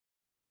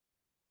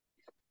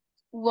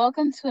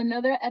Welcome to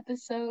another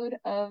episode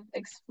of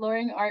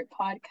Exploring Art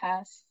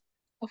Podcast,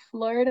 a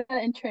Florida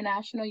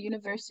International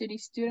University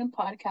student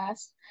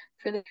podcast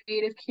for the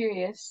creative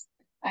curious.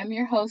 I'm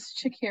your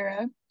host,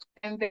 Shakira.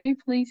 I'm very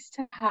pleased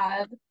to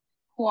have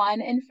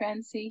Juan and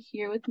Francie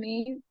here with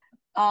me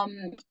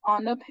on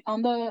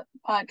the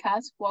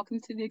podcast. Welcome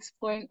to the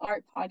Exploring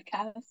Art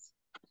Podcast.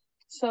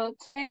 So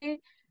today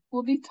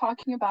we'll be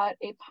talking about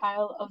a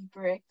pile of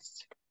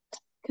bricks.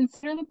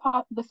 Consider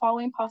the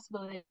following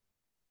possibility.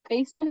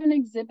 Based on an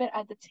exhibit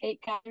at the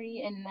Tate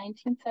Gallery in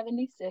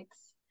 1976,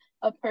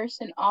 a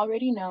person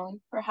already known,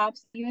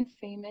 perhaps even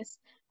famous,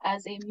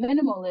 as a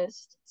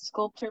minimalist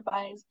sculptor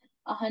buys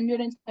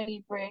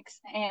 120 bricks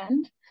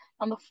and,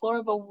 on the floor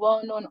of a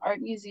well-known art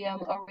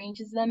museum,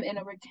 arranges them in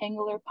a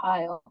rectangular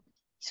pile,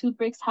 2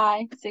 bricks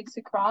high, 6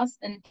 across,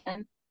 and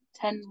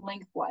 10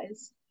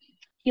 lengthwise.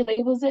 He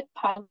labels it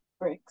pile of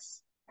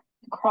bricks.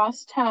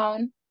 Across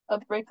town, a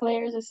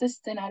bricklayer's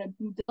assistant at a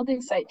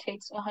building site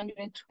takes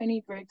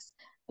 120 bricks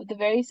of the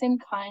very same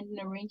kind and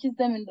arranges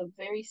them in the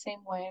very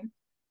same way,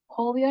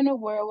 wholly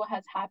unaware of what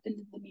has happened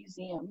in the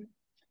museum.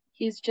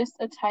 He is just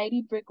a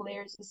tidy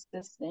bricklayer's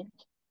assistant.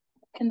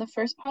 Can the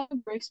first pile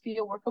of bricks be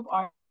a work of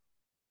art?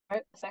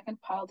 The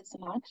second pile does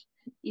not,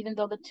 even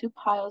though the two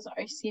piles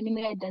are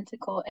seemingly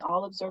identical in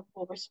all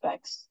observable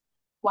respects.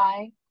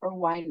 Why or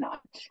why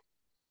not?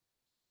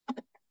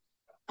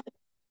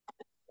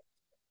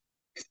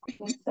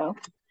 So,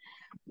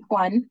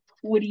 Juan,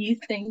 what do you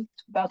think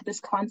about this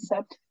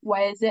concept?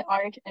 Why is it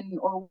art and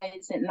or why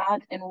is it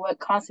not? And what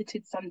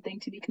constitutes something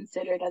to be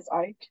considered as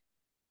art?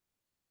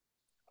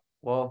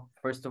 Well,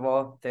 first of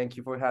all, thank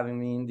you for having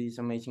me in this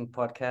amazing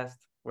podcast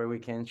where we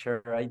can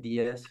share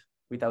ideas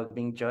without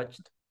being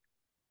judged.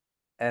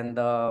 And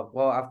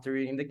after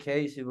reading the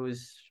case, it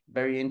was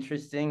very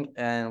interesting.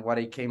 And what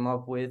I came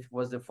up with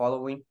was the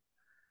following.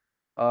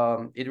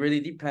 It really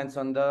depends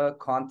on the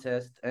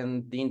contest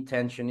and the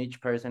intention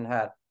each person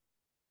had.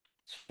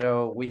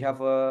 So we have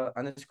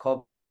a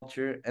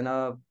sculptor and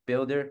a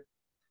builder.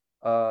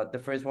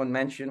 The first one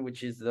mentioned,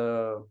 which is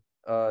the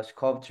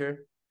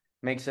sculptor,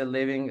 makes a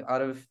living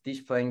out of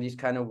displaying this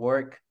kind of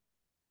work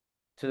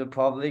to the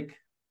public,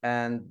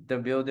 and the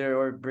builder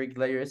or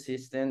bricklayer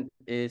assistant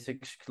is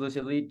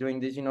exclusively doing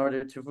this in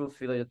order to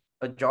fulfill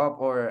a job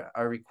or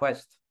a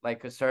request,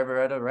 like a server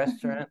at a Mhm.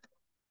 restaurant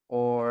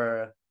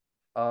or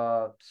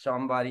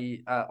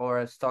somebody or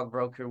a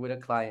stockbroker with a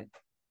client.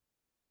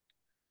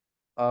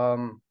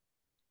 Um,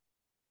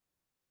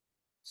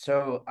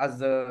 so as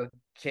the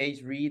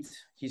case reads,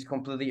 he's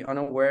completely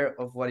unaware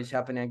of what is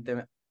happening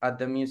at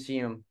the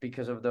museum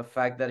because of the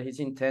fact that his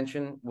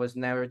intention was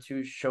never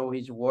to show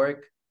his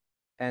work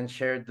and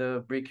share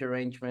the brick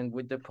arrangement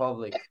with the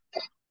public.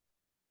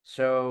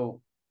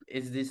 So,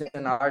 is this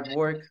an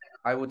artwork?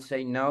 I would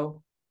say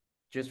no,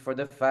 just for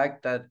the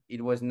fact that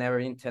it was never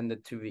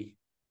intended to be.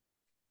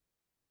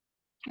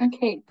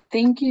 Okay,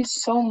 thank you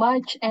so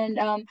much. And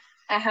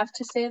I have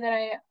to say that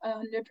I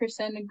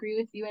 100% agree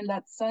with you in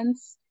that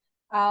sense.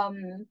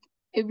 Um,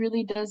 it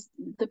really does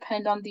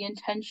depend on the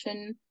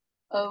intention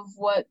of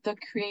what the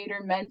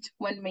creator meant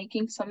when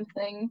making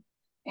something.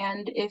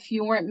 And if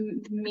you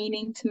weren't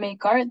meaning to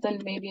make art,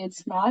 then maybe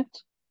it's not.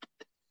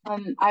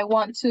 I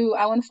want to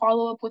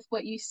follow up with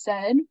what you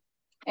said,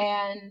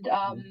 and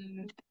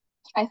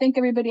I think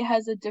everybody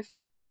has a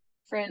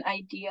different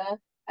idea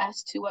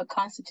as to what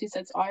constitutes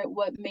as art,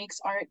 what makes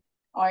art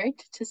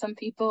art. To some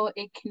people,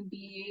 it can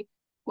be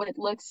what it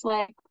looks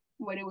like,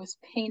 what it was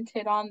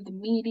painted on, the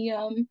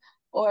medium,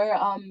 or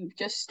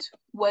just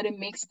what it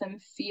makes them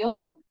feel.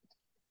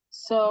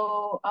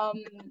 So,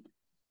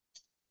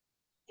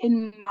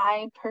 in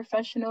my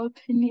professional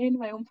opinion,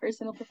 my own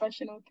personal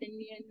professional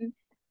opinion,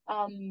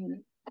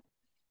 um,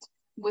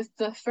 with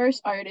the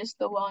first artist,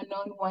 the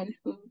well-known one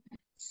who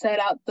set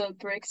out the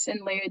bricks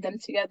and layered them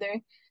together,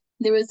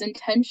 there was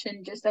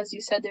intention, just as you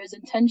said, there was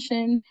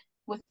intention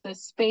with the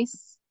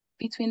space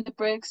between the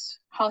bricks,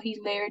 how he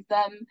layered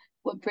them,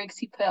 what bricks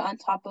he put on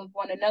top of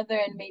one another,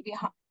 and maybe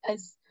how,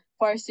 as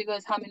far as to go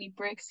as how many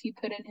bricks he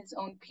put in his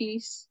own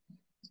piece.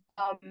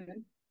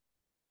 Um,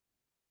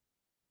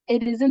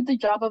 it isn't the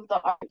job of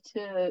the art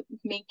to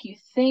make you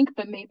think,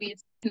 but maybe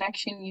it's the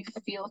connection you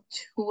feel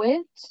to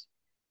it.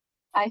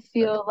 I Right.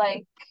 feel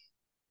like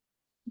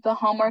the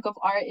hallmark of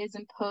art is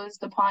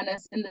imposed upon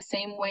us in the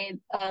same way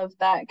of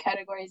that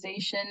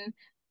categorization,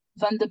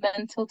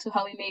 fundamental to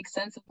how we make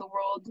sense of the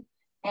world,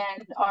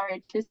 and our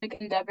artistic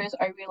endeavors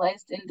are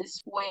realized in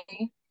this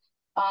way.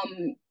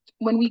 Um,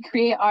 when we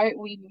create art,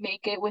 we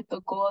make it with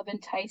the goal of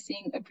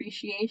enticing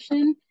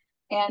appreciation.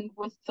 And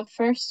with the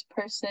first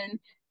person,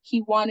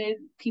 he wanted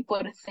people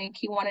to think,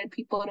 he wanted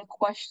people to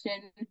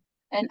question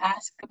and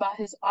ask about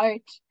his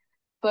art.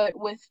 But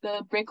with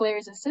the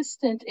bricklayer's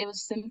assistant, it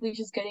was simply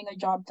just getting a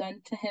job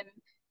done. To him,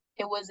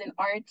 it was an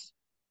art.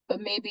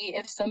 But maybe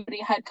if somebody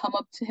had come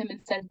up to him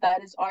and said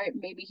that is art,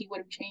 maybe he would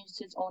have changed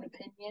his own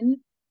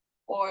opinion.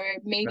 Or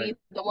Right. maybe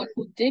the one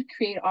who did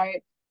create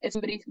art, if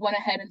somebody went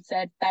ahead and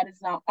said that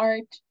is not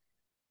art,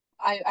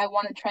 I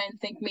want to try and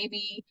think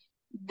maybe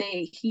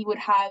he would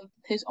have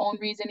his own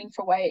reasoning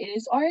for why it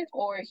is art,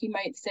 or he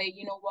might say,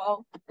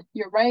 well,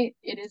 you're right,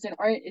 it isn't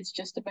art, it's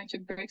just a bunch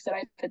of bricks that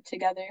I put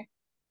together.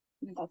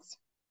 And that's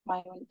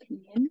my own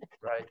opinion.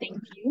 Right.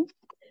 Thank you.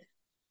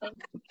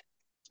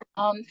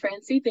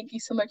 Francie, thank you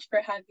so much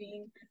for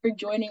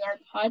joining our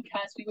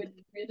podcast. We would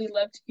really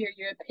love to hear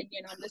your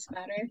opinion on this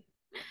matter.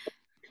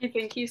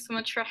 Thank you so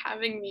much for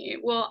having me.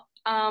 Well,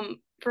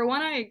 for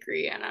one, I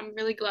agree, and I'm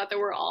really glad that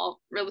we're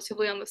all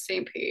relatively on the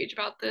same page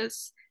about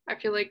this. I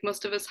feel like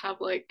most of us have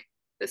like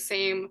the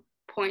same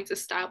points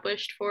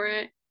established for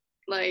it.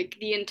 Like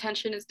the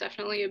intention is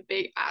definitely a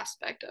big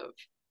aspect of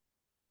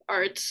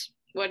art,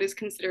 what is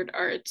considered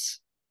art.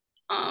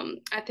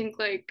 I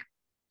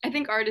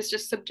think art is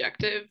just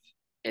subjective.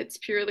 It's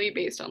purely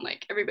based on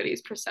like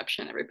everybody's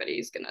perception.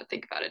 Everybody's gonna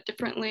think about it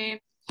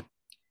differently.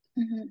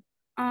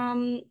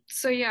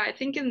 So yeah, I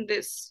think in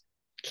this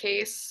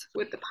case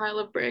with the pile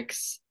of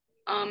bricks,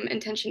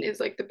 intention is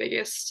like the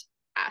biggest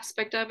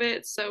aspect of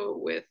it. So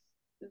with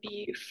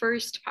the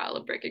first pile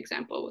of brick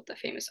example with the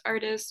famous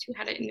artist who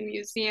had it in the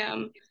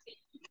museum,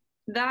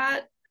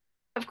 that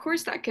of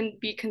course that can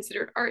be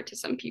considered art to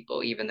some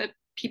people, even the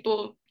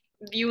people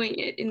viewing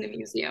it in the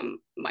museum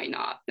might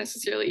not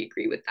necessarily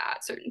agree with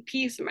that certain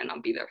piece. It might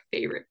not be their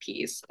favorite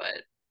piece,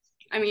 but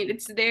I mean,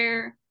 it's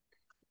there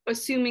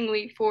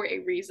assumingly for a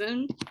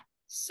reason.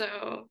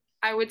 So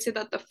I would say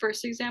that the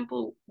first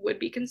example would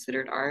be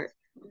considered art,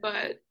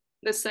 but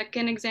the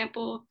second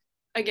example,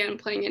 again,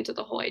 playing into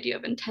the whole idea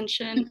of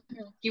intention,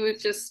 he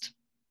was just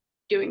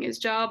doing his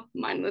job,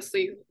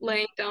 mindlessly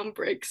laying down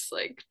bricks,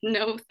 like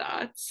no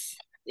thoughts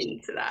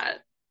into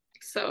that.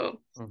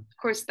 So, of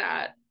course,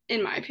 that,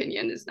 in my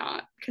opinion, is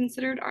not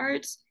considered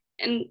art.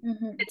 And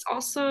it's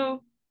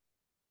also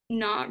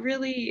not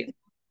really,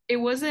 it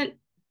wasn't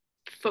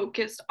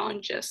focused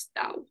on just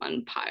that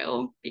one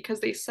pile because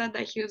they said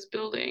that he was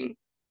building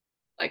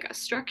like a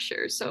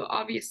structure. So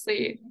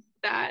obviously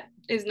that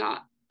is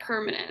not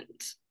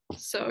permanent.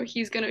 So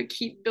he's going to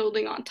keep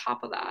building on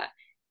top of that.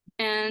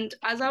 And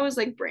as I was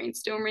like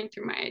brainstorming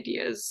through my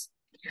ideas,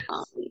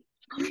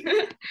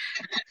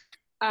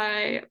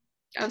 I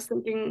was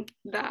thinking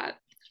that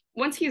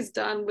once he's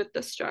done with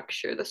the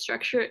structure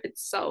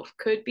itself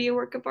could be a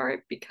work of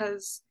art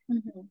because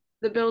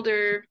the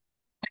builder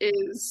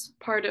is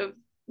part of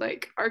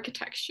like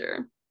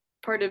architecture,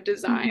 part of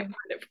design,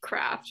 part of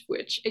craft,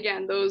 which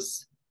again,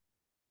 those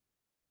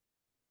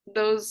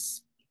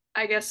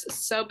I guess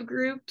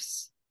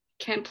subgroups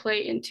can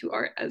play into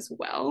art as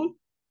well.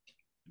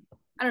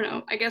 I don't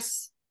know. I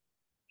guess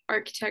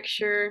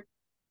architecture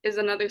is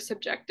another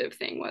subjective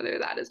thing, whether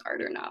that is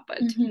art or not, but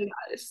to me,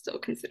 that is still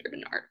considered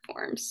an art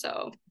form.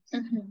 So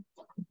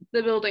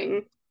the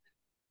building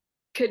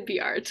could be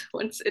art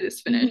once it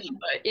is finished,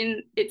 but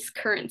in its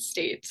current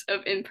state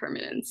of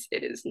impermanence,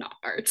 it is not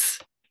art.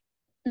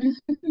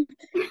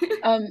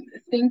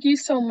 Thank you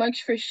so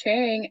much for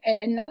sharing.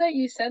 And now that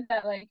you said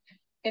that, like,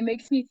 it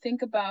makes me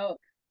think about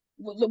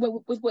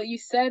with what you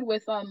said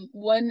with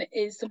one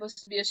is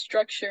supposed to be a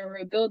structure or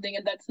a building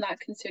and that's not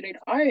considered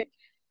art.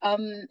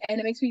 And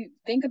it makes me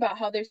think about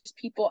how there's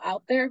people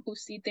out there who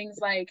see things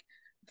like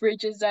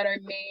bridges that are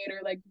made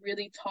or like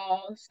really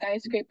tall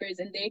skyscrapers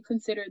and they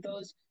consider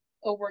those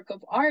a work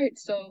of art.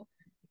 So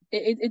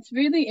it's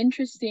really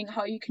interesting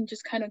how you can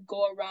just kind of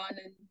go around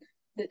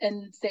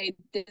and say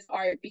this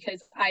art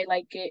because I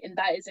like it and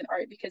that isn't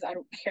art because I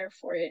don't care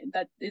for it.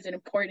 That isn't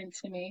important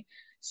to me.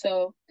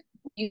 So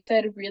you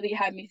said really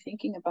had me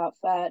thinking about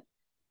that.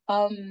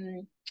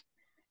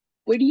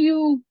 What do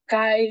you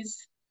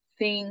guys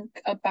think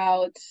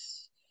about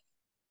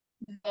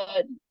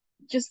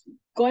just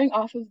going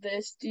off of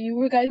this? Do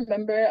you guys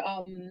remember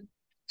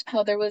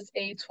how there was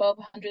a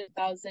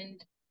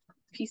 1,200,000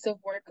 piece of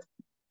work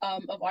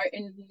of art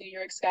in New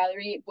York's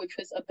gallery, which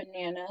was a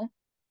banana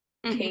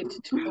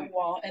taped to the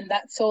wall, and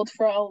that sold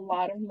for a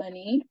lot of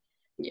money.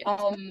 Yes.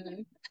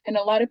 And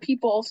a lot of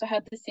people also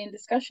had the same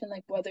discussion,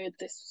 like whether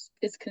this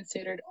is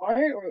considered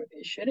art or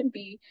it shouldn't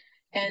be.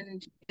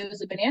 And it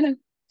was a banana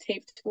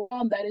taped to the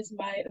wall. That is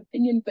my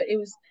opinion, but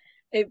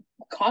it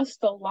cost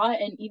a lot,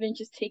 and even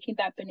just taking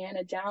that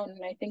banana down, and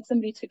I think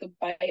somebody took a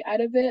bite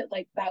out of it.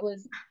 Like that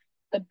was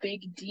a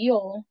big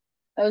deal.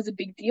 That was a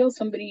big deal.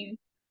 Somebody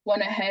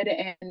went ahead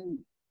and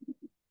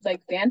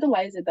like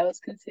vandalize it. That was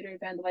considered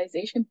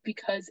vandalization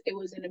because it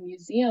was in a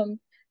museum,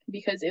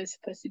 because it was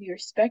supposed to be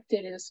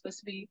respected, it was supposed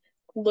to be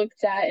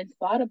looked at and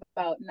thought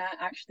about, not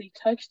actually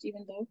touched,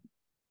 even though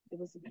it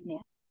was a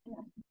banana.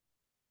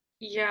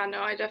 Yeah,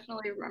 no, I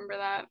definitely remember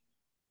that.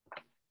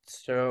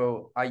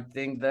 So I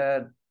think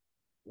that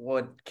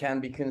what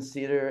can be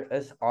considered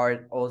as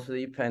art also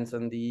depends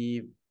on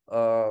the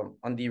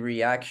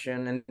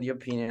reaction and the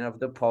opinion of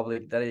the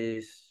public that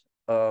is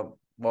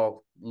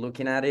well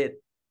looking at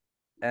it.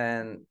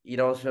 And it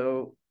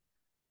also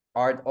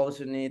art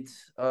also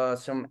needs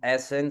some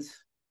essence,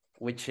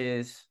 which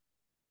is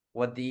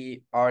what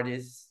the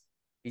artist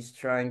is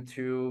trying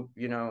to,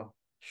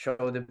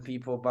 show the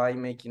people by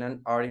making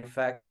an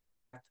artifact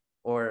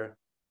or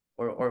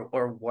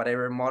or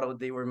whatever model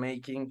they were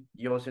making.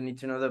 You also need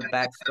to know the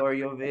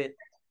backstory of it.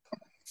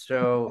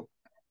 So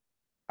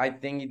I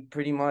think it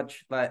pretty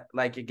much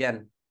like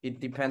again, it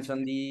depends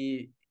on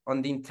the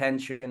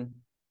intention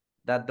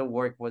that the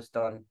work was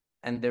done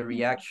and the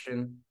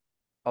reaction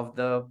of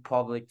the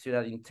public to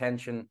that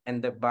intention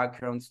and the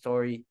background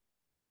story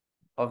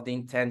of the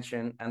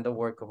intention and the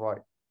work of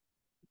art.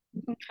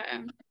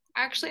 Okay.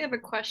 I actually have a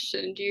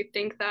question. Do you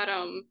think that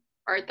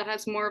art that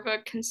has more of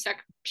a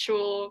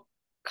conceptual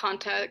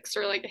context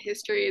or like a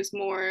history is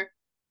more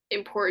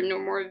important or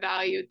more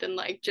valued than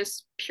like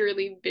just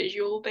purely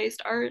visual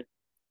based art?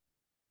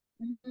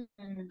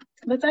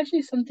 That's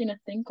actually something to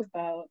think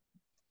about.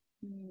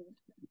 Mm.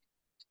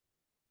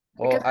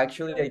 Because Well,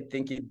 actually, I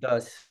think it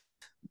does.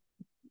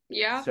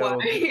 yeah, why? So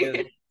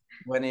because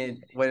when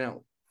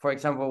for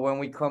example, when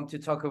we come to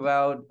talk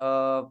about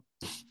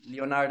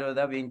Leonardo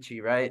da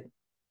Vinci, right?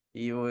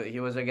 He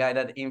was a guy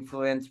that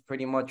influenced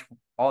pretty much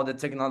all the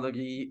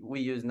technology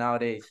we use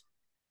nowadays.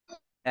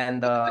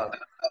 And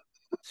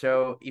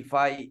so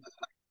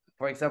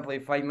for example,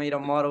 if I made a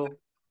model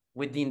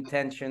with the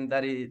intention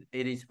that it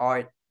is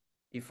art,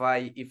 if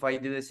I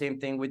do the same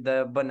thing with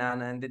the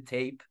banana and the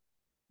tape,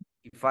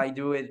 if I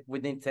do it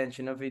with the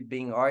intention of it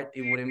being art,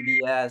 it wouldn't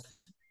be as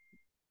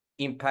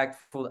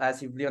impactful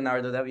as if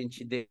Leonardo da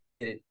Vinci did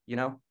it,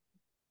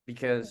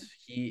 because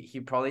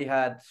he probably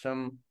had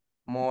some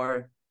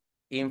more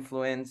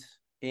influence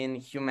in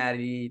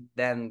humanity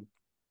than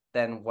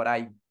what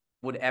I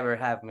would ever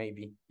have,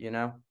 maybe.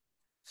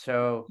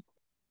 So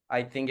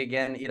I think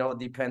again it all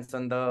depends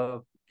on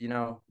the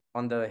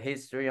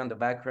history, on the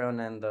background,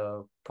 and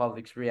the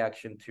public's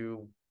reaction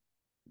to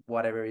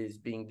whatever is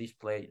being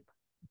displayed.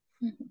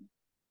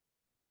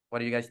 What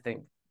do you guys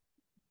think?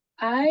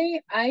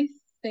 I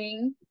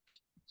think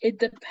it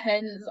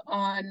depends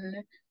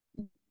on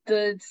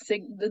the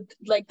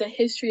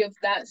history of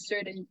that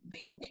certain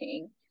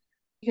painting,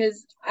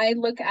 because I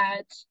look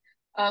at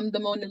the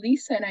Mona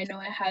Lisa and I know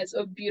it has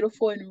a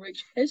beautiful and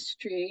rich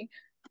history,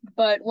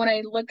 but when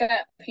I look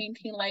at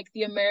painting like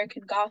the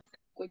American Gothic,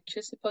 which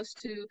is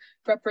supposed to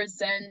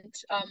represent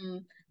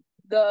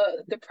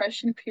the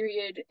Depression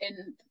period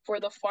and for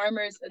the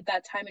farmers at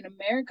that time in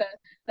America,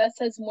 that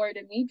says more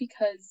to me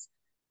because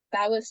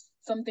that was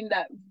something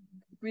that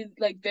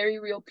like very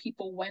real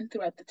people went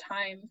through at the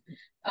time.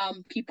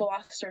 People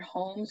lost their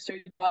homes, their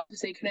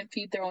jobs, they couldn't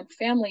feed their own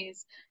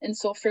families. And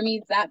so for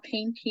me, that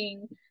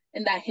painting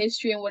and that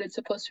history and what it's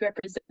supposed to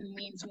represent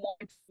means more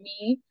to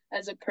me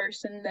as a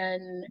person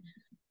than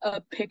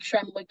a picture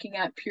I'm looking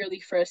at purely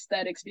for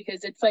aesthetics,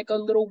 because it's like a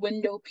little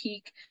window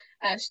peek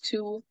as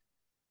to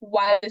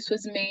why this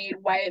was made,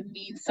 why it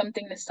means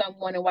something to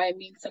someone, and why it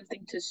means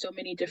something to so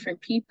many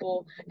different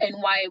people, and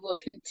why it will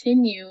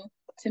continue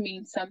to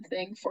mean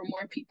something for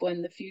more people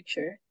in the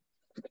future.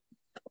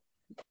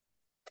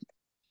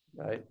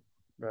 Right,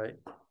 right.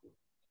 I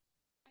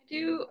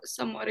do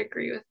somewhat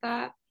agree with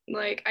that.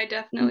 Like, I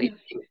definitely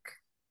think,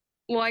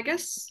 well, I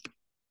guess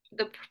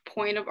the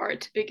point of art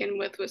to begin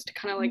with was to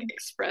kind of like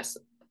express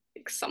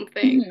like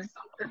something,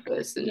 some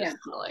purpose, and just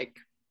kind of like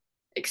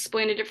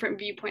explain a different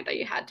viewpoint that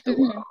you had to the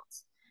world.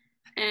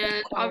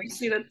 And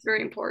obviously that's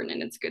very important,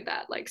 and it's good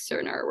that like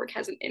certain artwork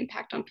has an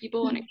impact on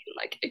people and it can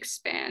like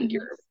expand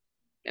your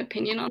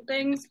opinion on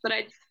things. But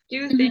I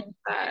do think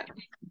that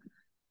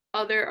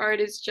other art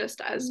is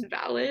just as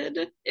valid,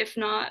 if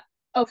not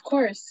Of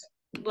course.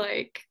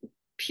 like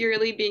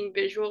purely being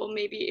visual.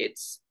 Maybe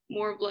it's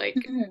more of like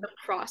the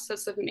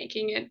process of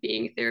making it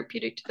being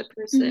therapeutic to the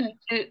person.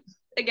 And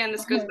again,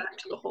 this goes back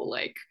to the whole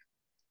like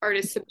art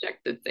is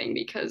subjective thing,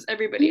 because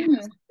everybody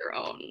has their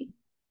own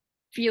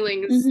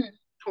feelings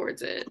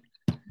towards it.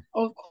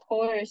 Of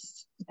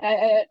course,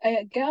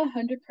 I get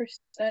 100%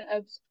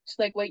 of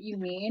like what you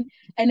mean,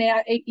 and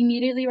I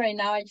immediately right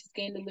now I just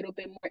gained a little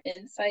bit more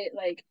insight.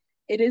 Like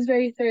it is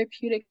very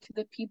therapeutic to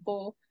the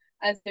people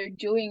as they're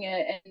doing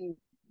it, and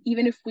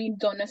even if we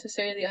don't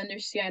necessarily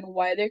understand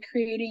why they're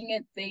creating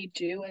it, they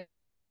do,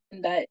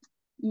 and that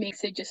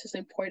makes it just as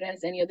important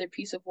as any other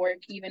piece of work,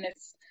 even if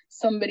it's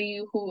somebody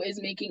who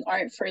is making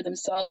art for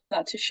themselves,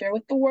 not to share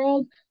with the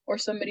world, or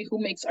somebody who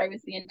makes art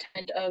with the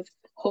intent of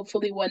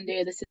hopefully one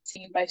day this is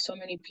seen by so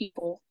many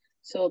people.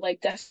 So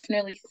like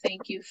definitely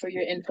thank you for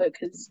your input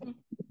because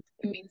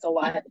it means a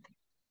lot.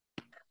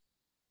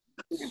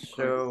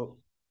 So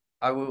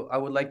I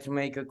would like to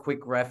make a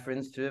quick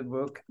reference to the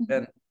book,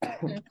 and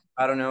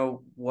I don't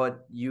know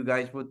what you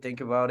guys would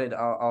think about it.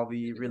 I'll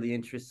be really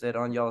interested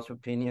on y'all's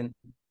opinion.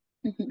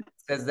 It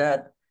says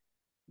that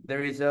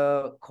there is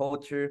a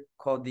culture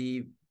called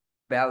the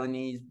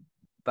Balinese.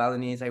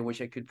 Balinese, I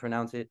wish I could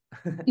pronounce it.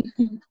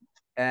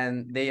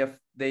 And they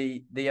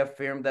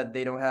affirm that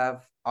they don't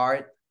have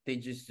art. They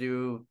just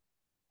do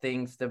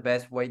things the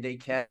best way they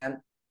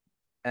can,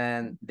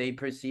 and they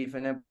perceive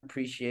and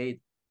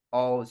appreciate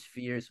all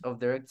spheres of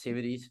their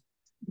activities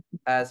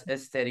as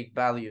aesthetic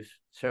values.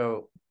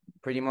 So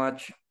pretty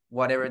much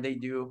whatever they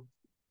do,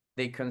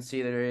 they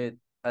consider it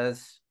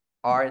as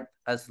art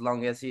as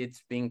long as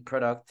it's being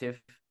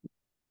productive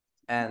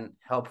and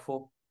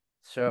helpful.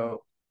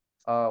 So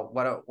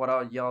what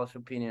are y'all's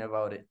opinion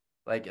about it?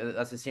 Like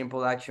as a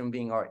simple action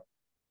being art?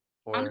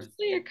 or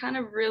Honestly, I kind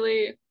of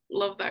really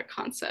love that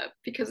concept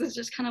because it's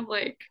just kind of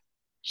like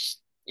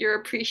you're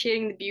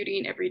appreciating the beauty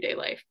in everyday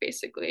life,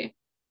 basically.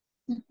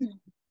 Mhm.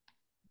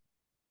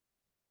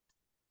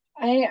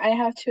 I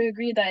have to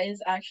agree that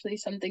is actually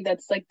something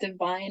that's like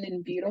divine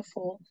and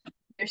beautiful.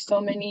 There's so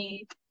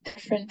many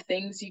different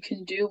things you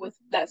can do with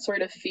that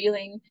sort of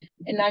feeling,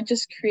 and not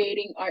just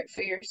creating art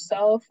for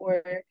yourself,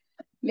 or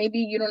maybe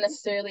you don't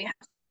necessarily have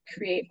to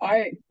create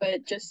art,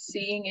 but just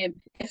seeing it,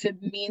 if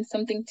it means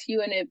something to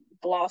you and it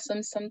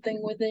blossoms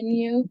something within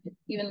you,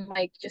 even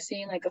like just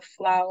seeing like a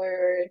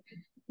flower or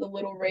the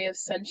little ray of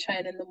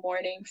sunshine in the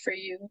morning for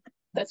you,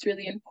 that's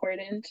really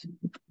important.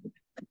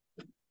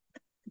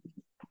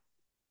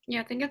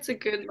 Yeah, I think it's a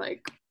good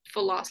like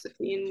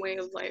philosophy and way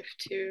of life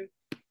too.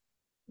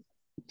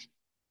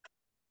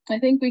 I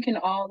think we can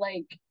all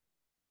like,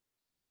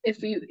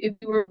 if we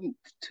were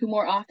to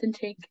more often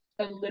take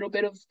a little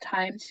bit of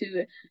time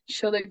to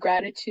show the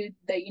gratitude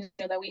that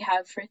that we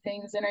have for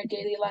things in our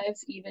daily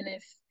lives, even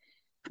if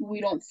we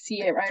don't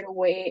see it right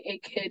away,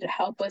 it could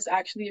help us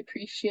actually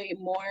appreciate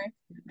more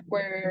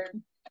where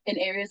in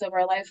areas of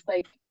our life,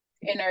 like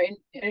in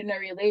our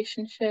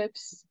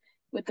relationships,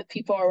 with the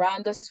people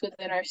around us,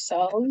 within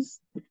ourselves,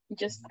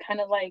 just kind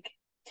of like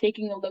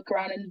taking a look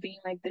around and being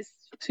like, this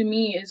to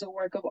me is a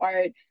work of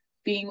art.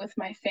 Being with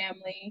my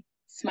family,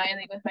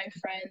 smiling with my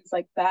friends,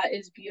 like that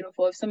is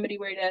beautiful. If somebody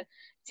were to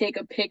take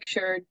a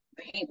picture,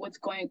 paint what's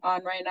going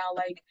on right now,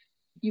 like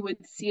you would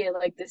see it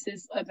like this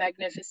is a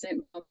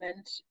magnificent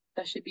moment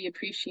that should be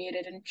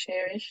appreciated and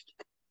cherished.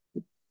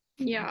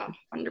 Yeah,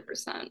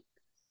 100%.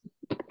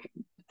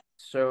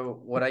 so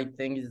what I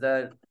think is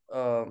that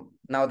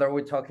now that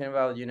we're talking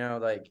about,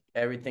 like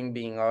everything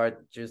being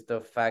art, just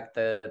the fact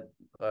that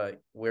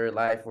we're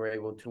alive, we're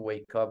able to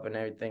wake up and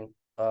everything.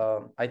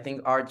 I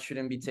think art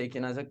shouldn't be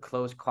taken as a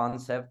closed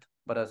concept,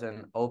 but as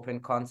an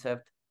open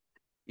concept.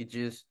 It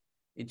just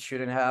it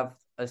shouldn't have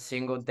a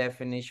single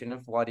definition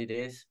of what it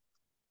is.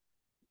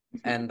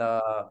 And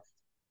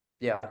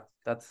yeah,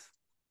 that's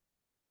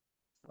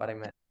what I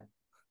meant.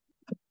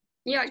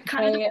 Yeah, it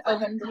kind of just I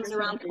like 100% comes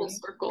around full agree.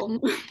 circle.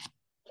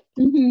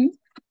 Mm-hmm.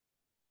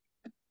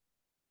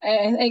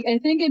 I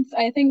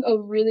think a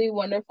really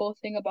wonderful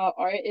thing about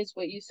art is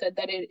what you said,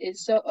 that it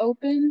is so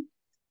open,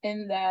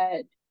 and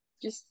that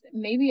just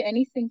maybe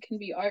anything can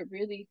be art,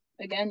 really.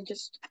 Again,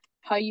 just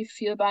how you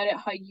feel about it,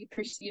 how you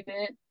perceive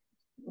it,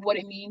 what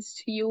it means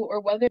to you,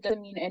 or whether it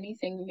doesn't mean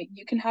anything.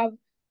 You can have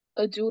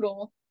a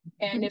doodle,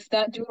 and if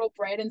that doodle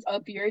brightens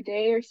up your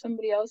day or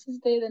somebody else's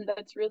day, then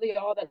that's really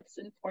all that's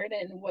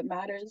important and what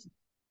matters.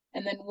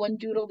 And then one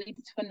doodle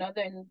leads to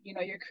another, and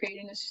you're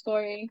creating a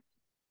story,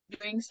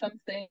 doing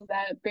something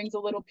that brings a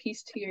little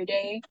piece to your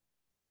day.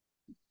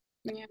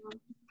 Yeah.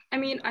 I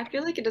mean, I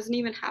feel like it doesn't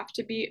even have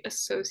to be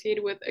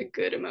associated with a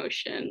good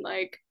emotion.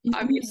 Like, Mm-hmm.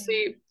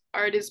 obviously,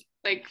 art is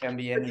like Can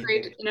be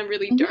portrayed anything. in a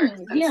really dark Mm-hmm.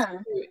 sense Yeah,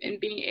 too, and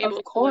being of able to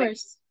like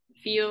course.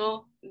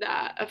 feel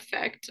that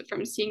effect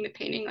from seeing the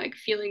painting, like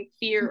feeling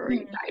fear or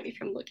Mm-hmm. anxiety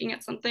from looking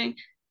at something,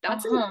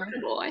 that's Uh-huh.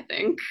 incredible, I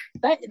think.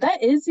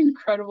 That is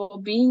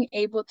incredible, being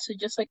able to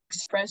just like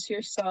express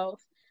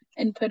yourself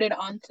and put it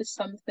onto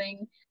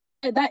something.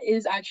 That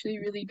is actually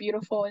really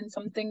beautiful and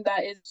something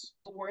that is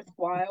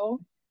worthwhile.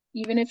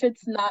 Even if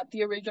it's not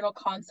the original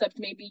concept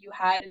maybe you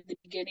had at the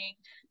beginning,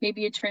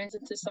 maybe it turns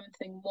into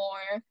something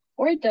more,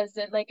 or it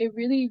doesn't. Like, it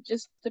really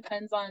just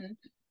depends on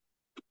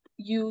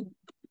you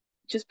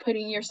just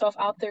putting yourself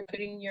out there,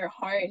 putting your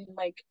heart and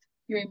like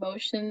your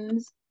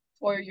emotions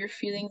or your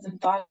feelings and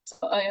thoughts.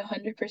 I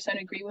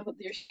 100% agree with what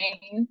you're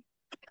saying.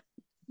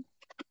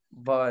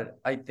 But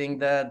I think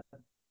that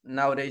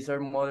nowadays our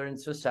modern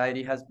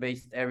society has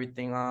based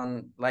everything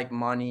on like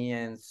money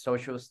and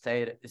social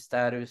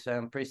status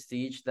and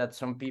prestige, that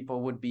some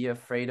people would be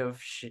afraid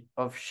of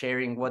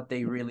sharing what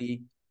they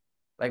really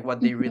like,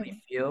 what they really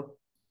Mhm. feel.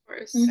 Of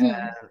course.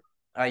 Mhm.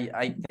 And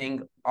I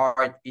think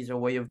art is a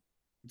way of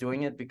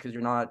doing it, because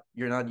you're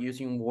not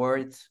using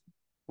words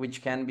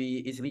which can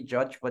be easily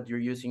judged, but you're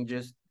using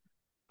just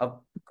a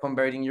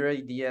converting your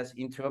ideas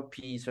into a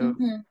piece of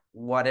Mhm.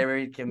 whatever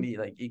it can be.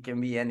 Like it can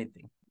be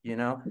anything,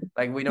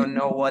 like we don't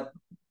know Mhm. what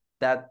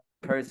that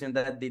person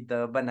that did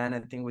the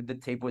banana thing with the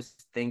tape was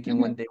thinking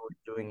when Mhm. they were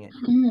doing it.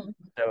 Mhm.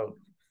 So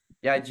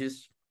yeah,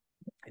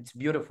 it's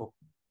beautiful.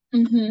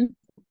 Mhm.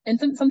 And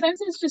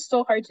sometimes it's just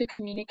so hard to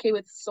communicate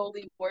with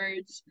solely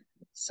words.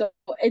 So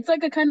it's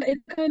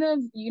kind of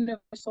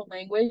universal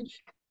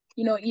language.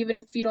 Even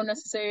if you don't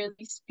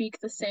necessarily speak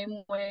the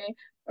same way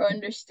or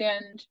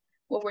understand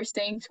what we're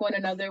saying to one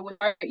another with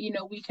art,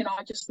 we can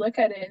all just look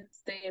at it and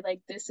say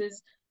like, this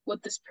is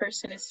what this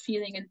person is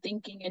feeling and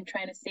thinking and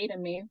trying to say to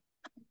me.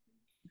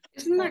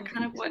 Isn't that Um,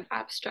 kind of what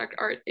abstract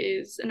art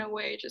is in a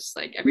way? Just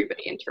like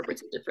everybody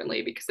interprets it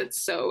differently because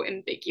it's so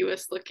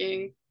ambiguous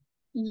looking.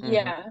 Hmm.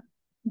 Yeah,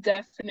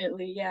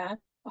 definitely. Yeah.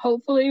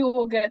 Hopefully,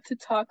 we'll get to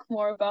talk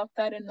more about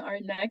that in our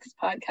next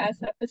podcast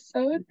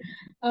episode.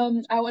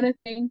 I want to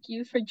thank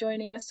you for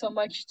joining us so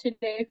much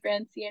today,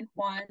 Francie and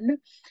Juan,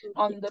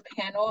 on the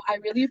panel. I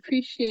really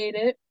appreciate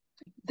it.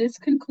 This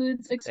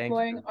concludes Thank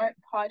Exploring you. Art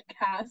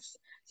Podcast.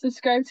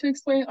 Subscribe to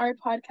Exploring Art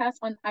Podcast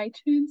on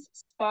iTunes,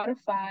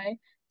 Spotify,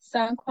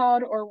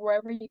 SoundCloud, or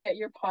wherever you get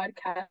your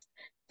podcast.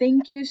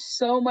 Thank you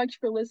so much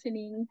for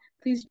listening.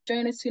 Please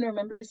join us soon.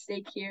 Remember to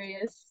stay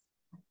curious.